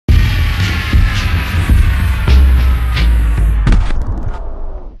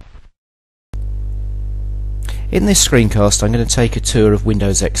In this screencast I'm going to take a tour of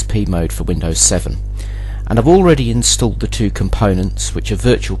Windows XP mode for Windows 7, and I've already installed the two components, which are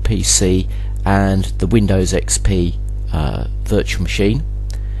Virtual PC and the Windows XP virtual machine.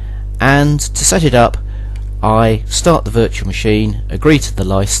 And to set it up, I start the virtual machine, agree to the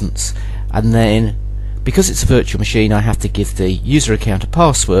license, and then because it's a virtual machine I have to give the user account a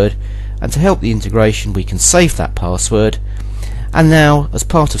password, and to help the integration we can save that password. And now, as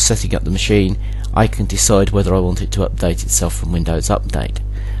part of setting up the machine, I can decide whether I want it to update itself from Windows Update.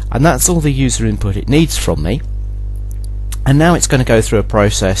 And that's all the user input it needs from me. And now it's going to go through a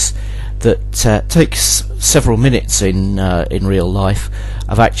process that takes several minutes in real life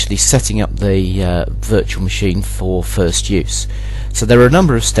of actually setting up the virtual machine for first use. So there are a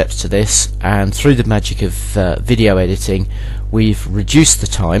number of steps to this, and through the magic of video editing we've reduced the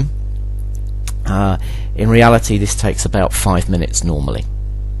time. In reality this takes about 5 minutes normally.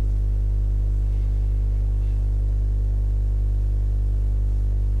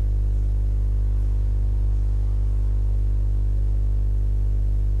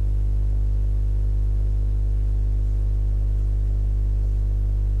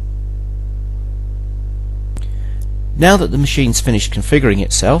 Now that the machine's finished configuring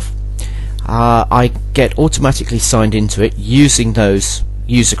itself, I get automatically signed into it using those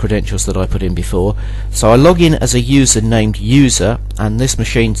user credentials that I put in before. So I log in as a user named user, and this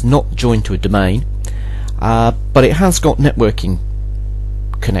machine's not joined to a domain, but it has got networking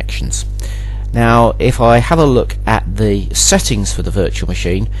connections. Now if I have a look at the settings for the virtual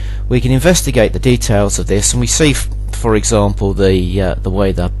machine, we can investigate the details of this, and we see for example the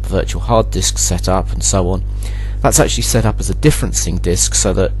way the virtual hard disk's set up and so on. That's actually set up as a differencing disk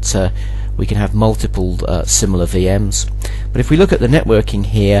so that we can have multiple similar VMs. But if we look at the networking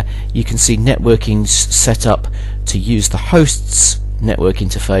here, you can see networking's set up to use the host's network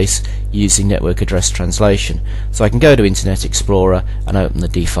interface using network address translation. So I can go to Internet Explorer and open the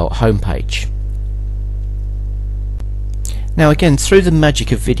default home page. Now again, through the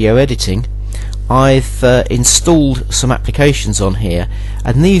magic of video editing, I've installed some applications on here,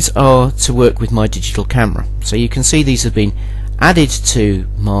 and these are to work with my digital camera. So you can see these have been added to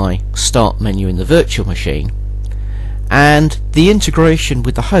my start menu in the virtual machine, and the integration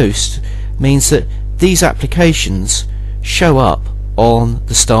with the host means that these applications show up on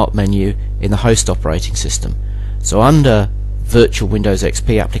the start menu in the host operating system. So under Virtual Windows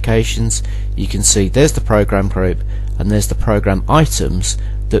XP applications, you can see there's the program group and there's the program items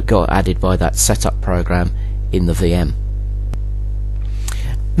that got added by that setup program in the VM.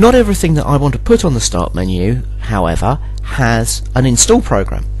 Not everything that I want to put on the start menu, however, has an install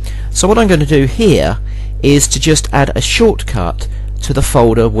program. So what I'm going to do here is to just add a shortcut to the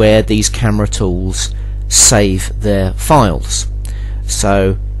folder where these camera tools save their files.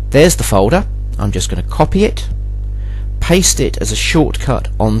 So there's the folder. I'm just going to copy it, paste it as a shortcut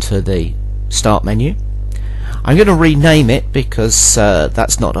onto the start menu. I'm going to rename it because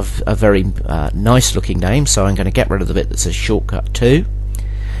that's not a very nice looking name, so I'm going to get rid of the bit that says shortcut to.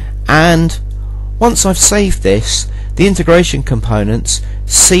 And once I've saved this, the integration components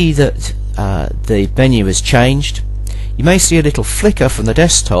see that the menu has changed. You may see a little flicker from the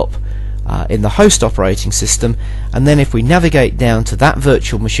desktop in the host operating system, and then if we navigate down to that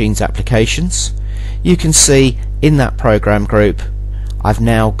virtual machine's applications, you can see in that program group I've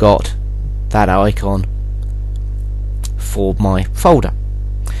now got that icon for my folder.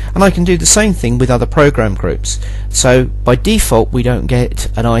 And I can do the same thing with other program groups. So by default we don't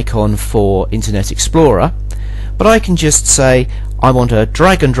get an icon for Internet Explorer, but I can just say I want to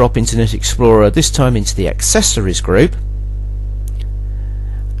drag and drop Internet Explorer this time into the accessories group,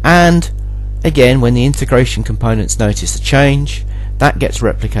 and again when the integration components notice the change, that gets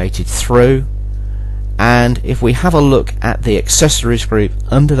replicated through. And if we have a look at the accessories group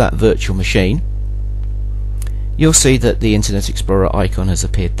under that virtual machine, you'll see that the Internet Explorer icon has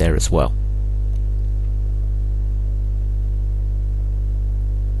appeared there as well.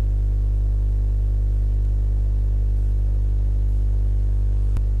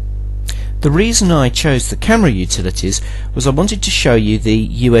 The reason I chose the camera utilities was I wanted to show you the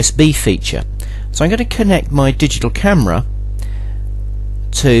USB feature. So I'm going to connect my digital camera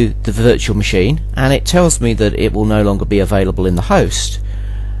to the virtual machine, and it tells me that it will no longer be available in the host.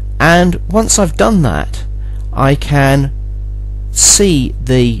 And once I've done that, I can see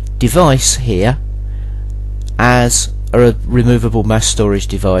the device here as a removable mass storage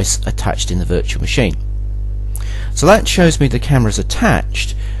device attached in the virtual machine. So that shows me the camera's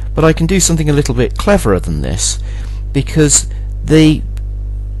attached, but I can do something a little bit cleverer than this, because the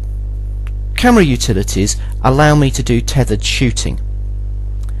camera utilities allow me to do tethered shooting.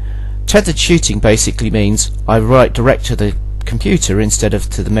 tethered shooting basically means I write direct to the computer instead of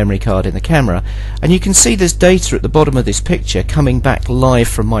to the memory card in the camera, and you can see there's data at the bottom of this picture coming back live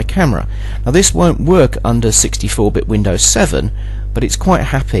from my camera. Now this won't work under 64-bit Windows 7, but it's quite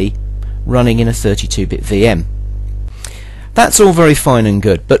happy running in a 32-bit VM. That's all very fine and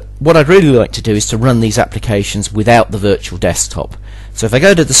good, but what I'd really like to do is to run these applications without the virtual desktop. So if I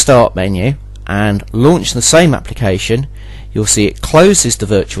go to the Start menu and launch the same application, you'll see it closes the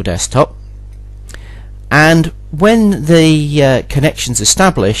virtual desktop, and when the connection's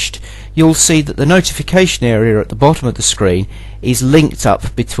established, you'll see that the notification area at the bottom of the screen is linked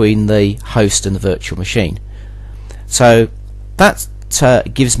up between the host and the virtual machine. So that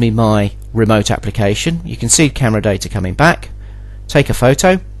gives me my remote application. You can see camera data coming back, take a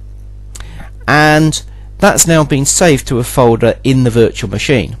photo, and that's now been saved to a folder in the virtual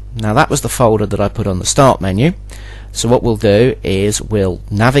machine. Now that was the folder that I put on the Start menu. So what we'll do is we'll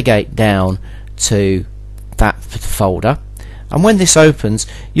navigate down to that folder, and when this opens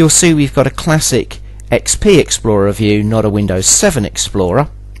you'll see we've got a classic XP Explorer view, not a Windows 7 Explorer.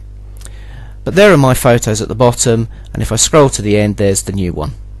 But there are my photos at the bottom, and if I scroll to the end there's the new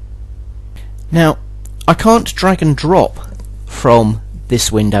one. Now I can't drag and drop from this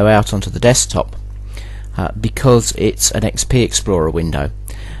window out onto the desktop because it's an XP Explorer window,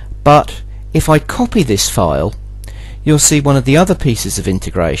 but if I copy this file you'll see one of the other pieces of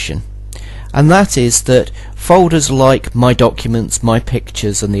integration, and that is that folders like My Documents, My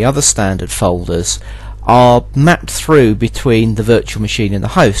Pictures and the other standard folders are mapped through between the virtual machine and the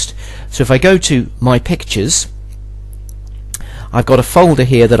host. So if I go to My Pictures, I've got a folder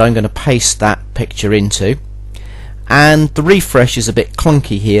here that I'm going to paste that picture into, and the refresh is a bit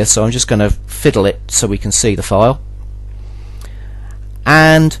clunky here, so I'm just going to fiddle it so we can see the file,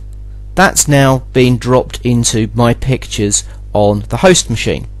 and that's now been dropped into My Pictures on the host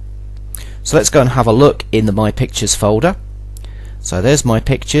machine. So let's go and have a look in the My Pictures folder. So there's My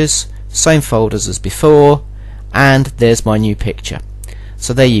Pictures, same folders as before, and there's my new picture.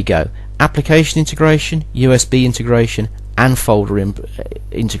 So there you go, application integration, USB integration and folder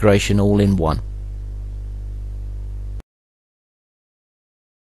integration all in one.